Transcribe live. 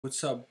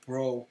What's up,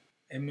 bro?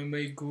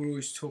 MMA Guru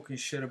is talking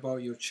shit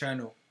about your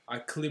channel. I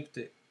clipped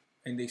it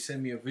and they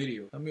sent me a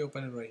video. Let me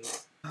open it right here.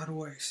 How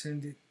do I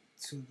send it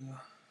to the...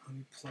 Let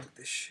me plug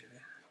this shit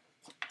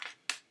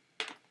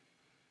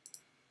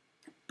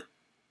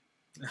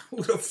in.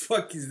 Who the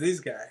fuck is this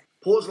guy?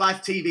 Pause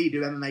Life TV do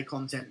MMA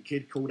content.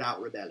 Kid called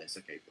out rebellious.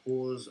 Okay,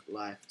 Pause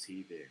Life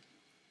TV.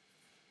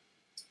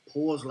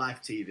 Pause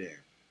Life TV.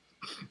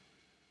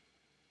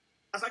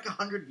 That's like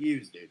 100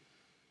 views, dude.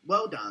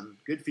 Well done.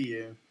 Good for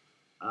you.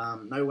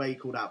 No way he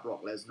called out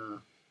Brock Lesnar.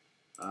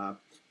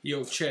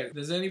 Yo, chat.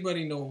 Does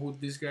anybody know who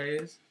this guy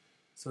is?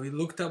 So he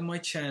looked up my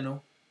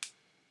channel.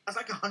 That's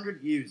like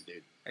 100 views,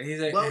 dude. And he's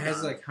like, well it has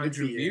done. like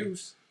 100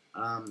 views.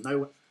 No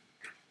way.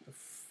 The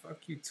fuck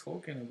you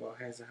talking about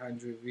has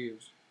 100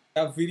 views?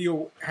 That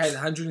video had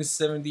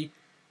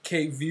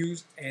 170k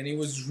views and it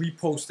was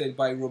reposted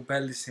by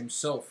Rebellious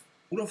himself.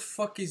 Who the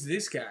fuck is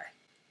this guy?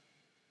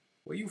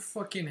 What are you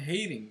fucking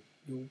hating,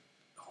 you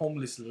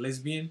homeless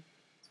lesbian?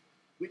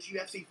 Which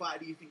UFC fighter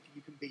do you think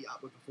you can beat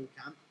up with a full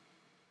camp?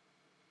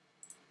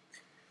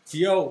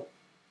 Yo,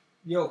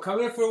 come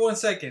here for 1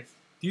 second.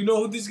 Do you know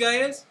who this guy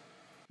is?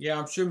 Yeah,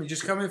 I'm sure.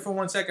 Just come in for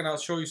 1 second. I'll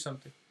show you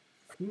something.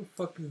 Who the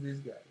fuck is this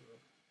guy,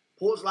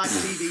 bro? Pause Life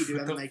TV do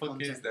MMA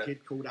content.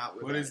 Kid called out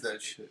rebellious. What is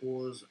that shit?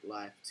 Pause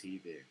Life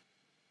TV.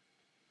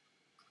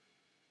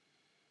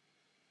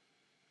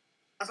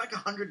 That's like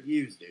 100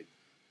 views, dude.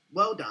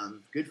 Well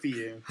done. Good for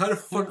you. How the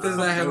fuck does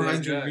that have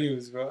 100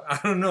 views, bro? I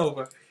don't know,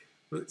 but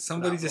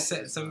somebody just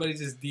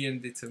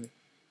DM'd it to me.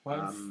 Why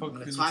the I'm fuck going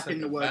did to you type say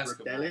in the that word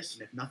basketball? rebellious,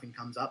 and if nothing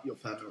comes up, you're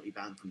permanently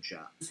banned from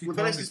chat. He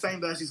Rebellious told is me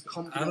Spain versus I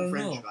confident don't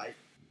French, know. right?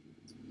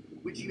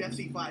 Which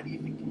UFC fighter do you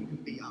think you can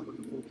beat up with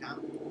a full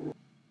camp?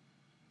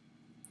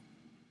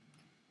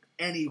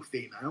 Any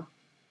female.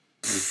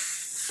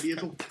 What are you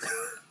talking about?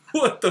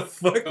 What the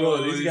fuck, bro?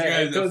 Oh, this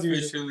guy is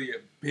officially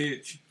a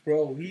bitch.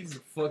 Bro, he's a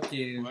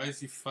fucking... Why is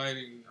he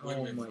fighting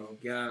women, Oh my bro?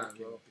 god,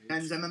 Fucking bro. bitch.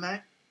 Men's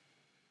MMA?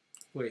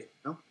 Wait.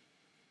 No?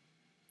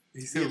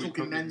 He said You're we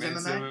talking talking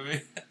men's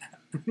MMA?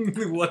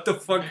 What the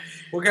fuck?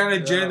 What kind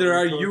of gender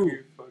are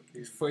you?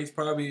 Fucking He's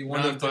probably one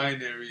of the...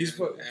 non-binary. He's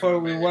and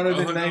probably MMA. one of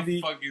the What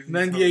 90, fuck is he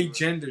 98 talking about?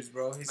 genders,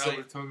 bro. He's Now like...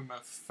 we're talking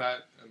about fat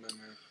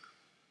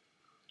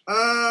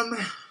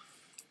MMA.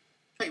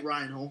 Take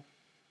Ryan Hall.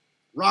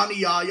 Rani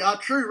Yaya,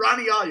 true.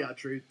 Rani Yaya,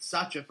 true.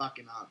 Such a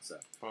fucking answer.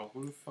 Bro,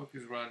 who the fuck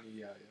is Ronnie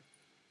Yaya?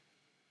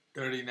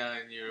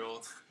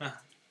 39-year-old. Oh,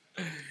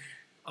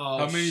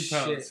 How many shit.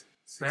 pounds?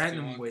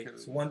 Platinum weight.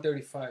 It's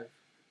 135.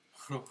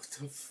 Bro, what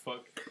the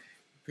fuck?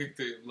 Pick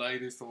the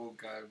lightest old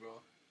guy,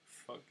 bro.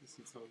 Fuck is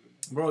he talking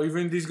about? Bro,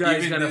 even this guy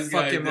is gonna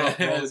fuck him up,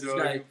 bro. This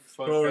guy,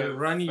 bro,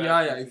 Rani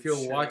Yaya, if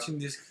you're watching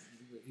this,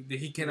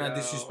 he cannot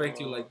disrespect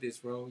you like this,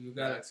 bro. You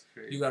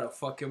gotta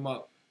fuck him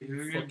up.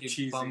 You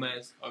fucking bum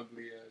ass,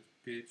 ugly ass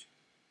bitch.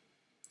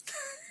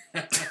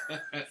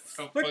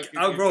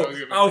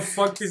 I'll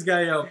fuck this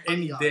guy up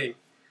any day.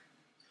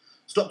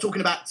 Stop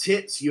talking about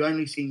tits. You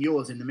only seen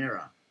yours in the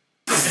mirror.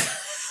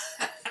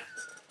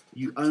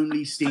 You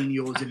only seen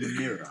yours in the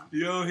mirror.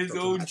 Yo, his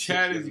own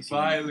chat is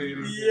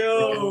violating him.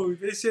 Yo,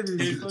 this shit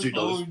is... His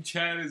own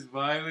chat is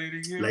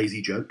violating him.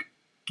 Lazy joke.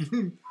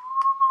 Yeah,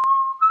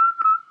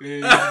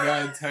 he's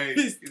mad tight.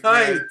 He's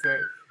tight. Mad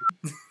tight.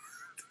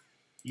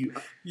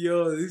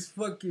 Yo, this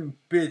fucking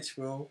bitch,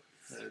 bro.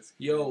 That's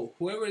Yo,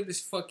 whoever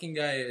this fucking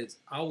guy is,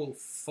 I will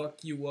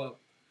fuck you up.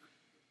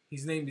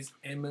 His name is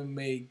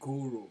MMA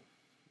Guru.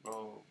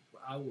 Bro,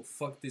 I will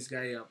fuck this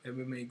guy up.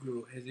 MMA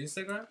Guru. His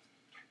Instagram?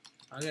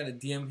 I gotta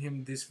DM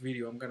him this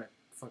video. I'm gonna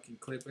fucking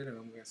clip it and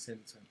I'm gonna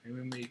send it to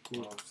him. MMA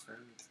Guru.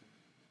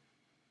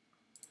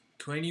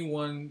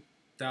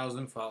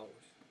 21,000 followers.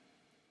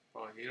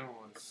 Bro, he don't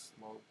want to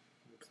smoke.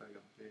 Looks like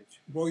a bitch.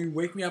 Bro, you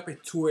wake me up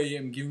at 2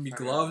 a.m. giving me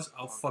gloves,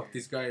 I'll fuck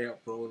this guy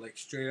up, bro. Like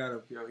straight out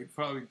of... Yo, he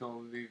probably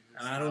don't leave his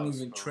And I don't house,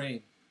 even bro.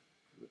 train.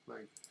 Look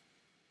like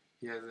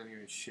he hasn't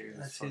even shaved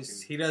That's his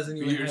his... fucking He doesn't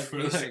even beard have for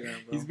Instagram,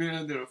 like, bro. he's been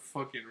under a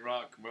fucking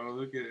rock, bro.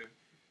 Look at him.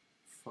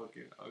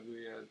 Fucking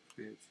ugly ass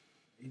bitch.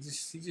 He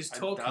just I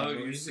talking, doubt bro.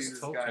 you He's see just this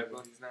talking, guy, bro.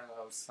 but he's not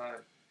outside.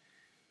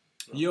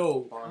 Bro, Yo,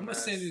 bum I'm gonna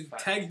ass send it. fat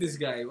Tag this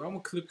kid. guy. I'm gonna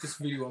clip this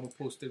video. I'm gonna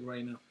post it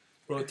right now,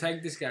 bro.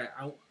 Tag this guy.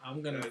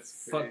 I'm gonna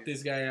That's fuck crazy.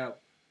 this guy up.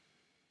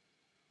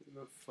 Who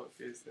the fuck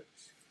is that?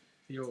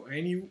 Yo,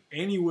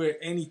 anywhere,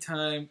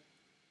 anytime,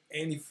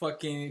 any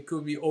fucking. It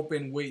could be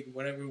open weight,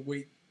 whatever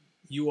weight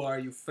you are,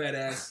 you fat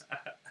ass.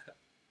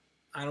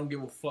 I don't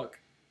give a fuck.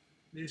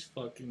 This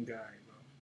fucking guy, bro.